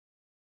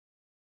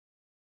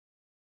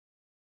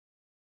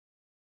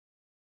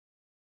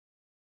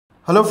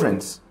Hello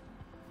friends,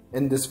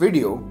 in this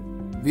video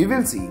we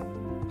will see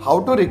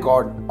how to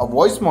record a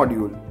voice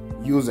module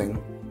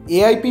using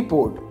AIP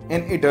port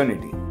in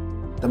Eternity.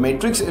 The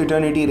Matrix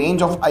Eternity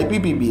range of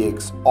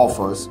IP-PBX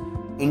offers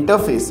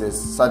interfaces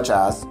such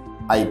as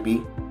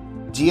IP,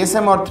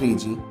 GSM or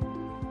 3G,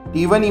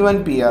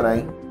 T1E1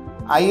 PRI,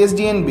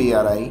 ISDN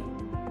BRI,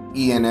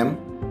 ENM,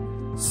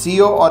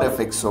 CO or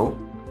FXO,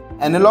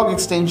 analog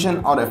extension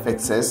or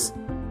FXS,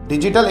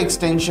 digital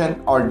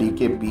extension or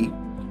DKP,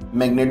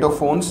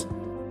 magnetophones,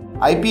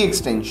 IP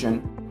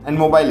extension, and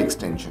mobile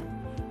extension.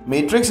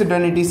 Matrix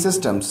Eternity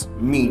systems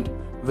meet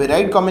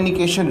varied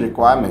communication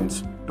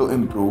requirements to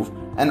improve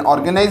an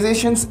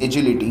organization's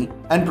agility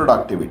and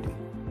productivity.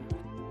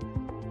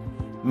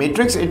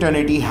 Matrix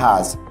Eternity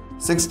has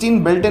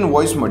 16 built-in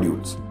voice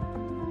modules.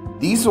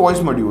 These voice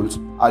modules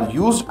are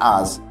used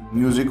as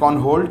music on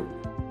hold,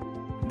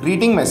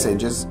 greeting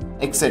messages,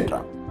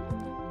 etc.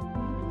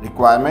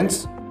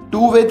 Requirements: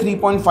 two-way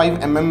 3.5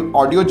 mm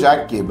audio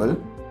jack cable,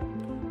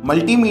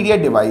 multimedia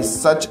device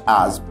such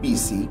as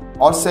PC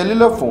or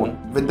cellular phone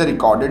with the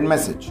recorded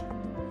message.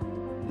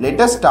 Let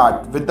us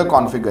start with the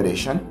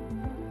configuration.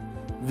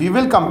 We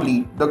will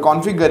complete the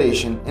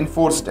configuration in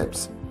 4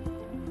 steps: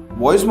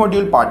 voice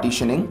module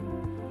partitioning,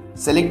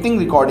 selecting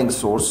recording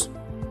source,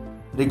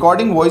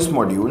 recording voice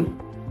module,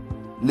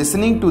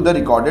 listening to the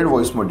recorded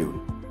voice module.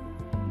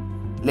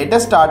 Let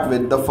us start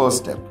with the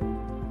first step.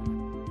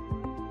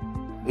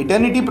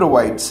 Eternity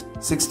provides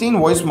 16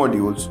 voice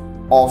modules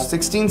of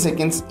 16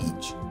 seconds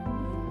each.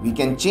 We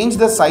can change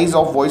the size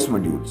of voice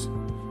modules.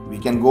 We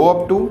can go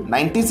up to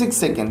 96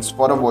 seconds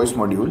for a voice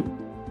module.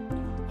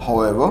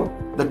 However,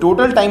 the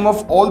total time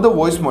of all the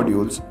voice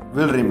modules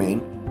will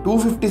remain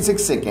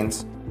 256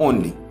 seconds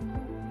only.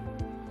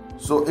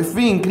 So if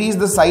we increase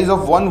the size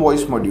of one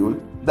voice module,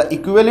 the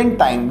equivalent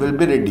time will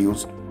be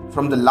reduced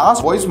from the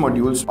last voice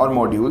modules or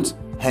modules.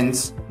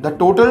 Hence, the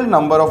total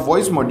number of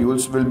voice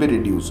modules will be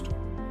reduced.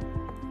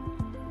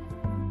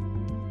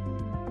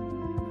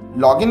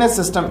 Login as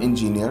system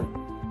engineer.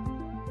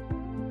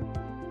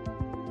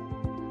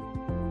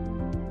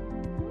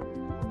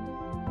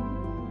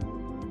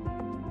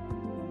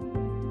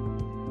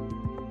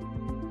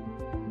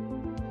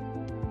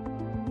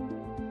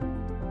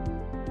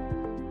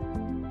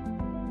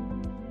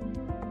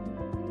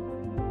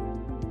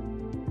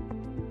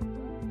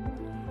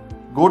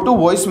 Go to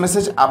voice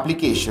message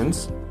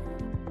applications.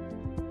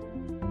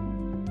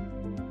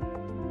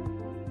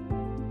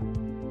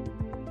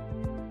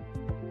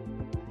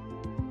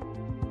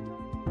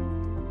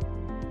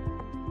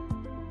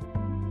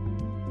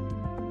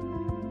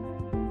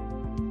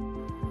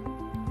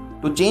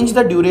 To change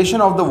the duration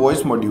of the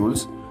voice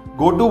modules,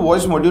 go to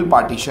voice module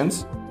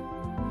partitions.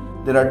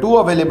 There are 2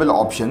 available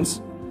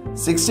options: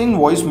 16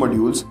 voice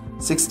modules,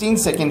 16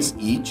 seconds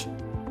each.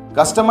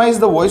 Customize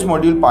the voice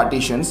module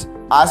partitions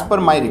as per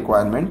my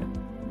requirement.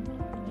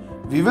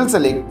 We will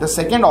select the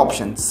second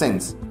option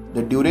since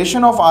the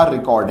duration of our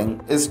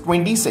recording is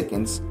 20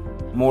 seconds,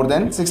 more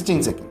than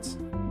 16 seconds.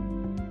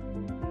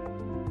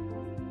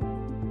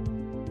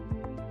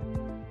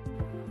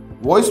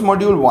 Voice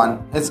module 1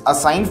 is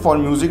assigned for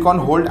music on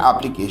hold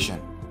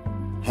application.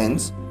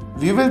 Hence,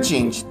 we will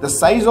change the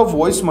size of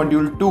voice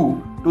module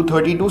 2 to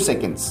 32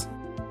 seconds.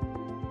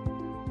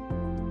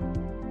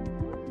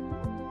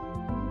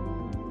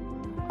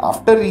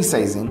 After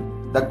resizing,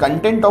 the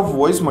content of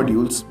voice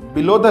modules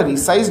below the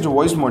resized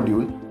voice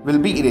module will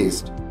be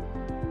erased.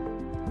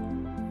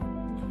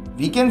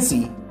 We can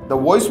see the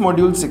voice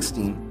module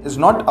 16 is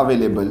not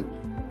available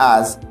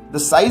as the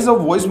size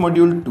of voice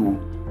module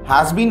 2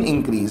 has been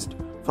increased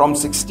from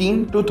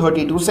 16 to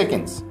 32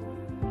 seconds.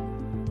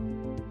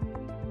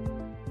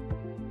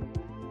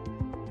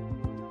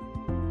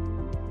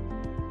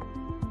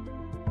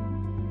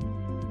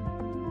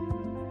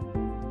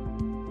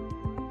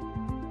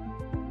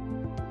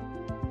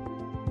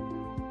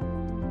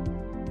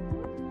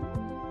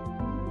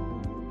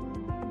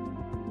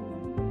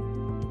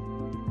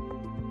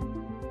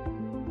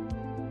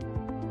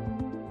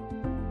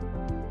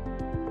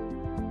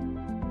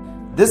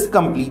 This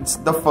completes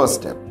the first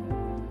step.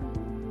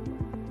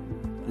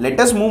 Let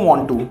us move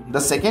on to the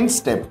second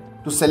step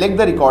to select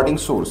the recording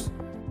source.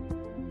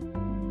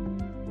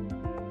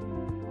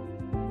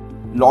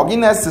 Log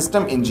in as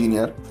system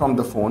engineer from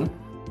the phone.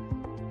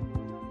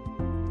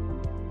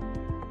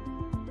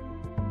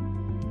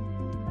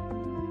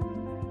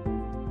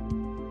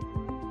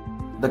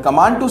 The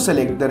command to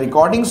select the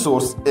recording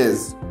source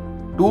is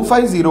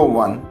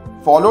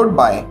 2501 followed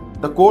by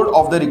the code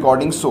of the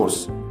recording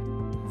source.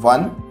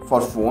 1 for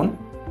phone,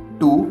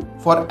 2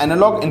 for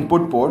analog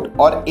input port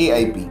or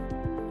AIP.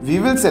 We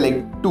will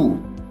select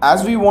 2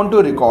 as we want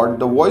to record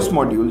the voice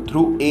module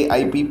through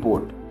AIP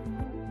port.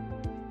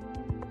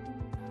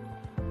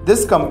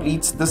 This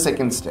completes the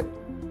second step.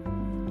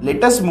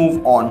 Let us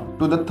move on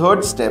to the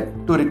third step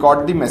to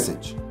record the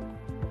message.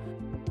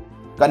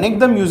 Connect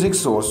the music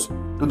source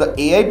to the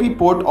AIP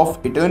port of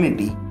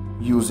Eternity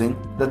using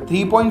the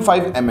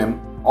 3.5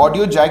 mm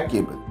audio jack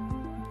cable.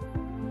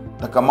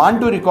 The command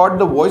to record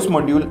the voice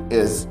module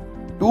is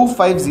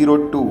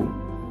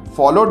 2502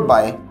 followed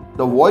by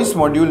the voice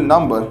module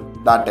number,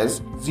 that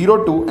is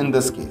 02 in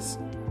this case.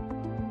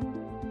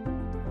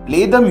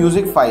 Play the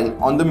music file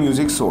on the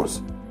music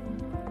source.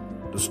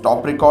 To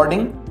stop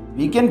recording,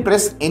 we can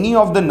press any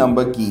of the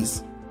number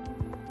keys.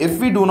 If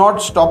we do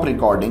not stop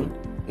recording,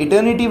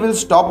 Eternity will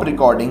stop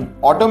recording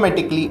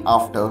automatically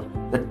after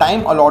the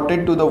time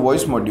allotted to the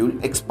voice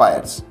module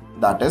expires,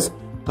 that is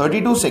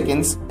 32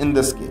 seconds in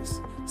this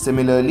case.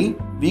 Similarly,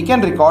 we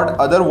can record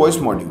other voice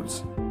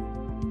modules.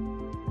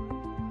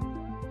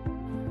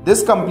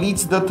 This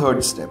completes the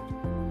third step.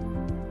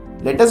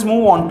 Let us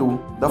move on to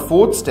the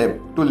fourth step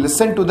to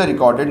listen to the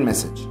recorded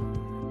message.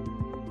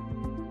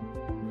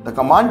 The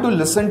command to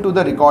listen to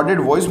the recorded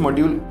voice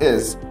module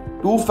is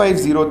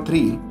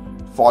 2503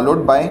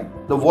 followed by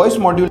the voice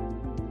module.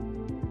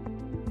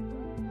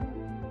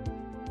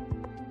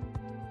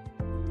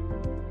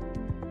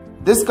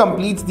 This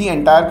completes the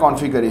entire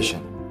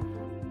configuration.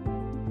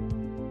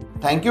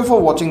 Thank you for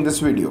watching this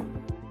video.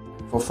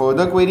 For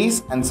further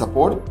queries and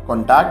support,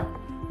 contact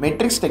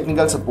Matrix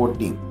Technical Support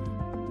Team.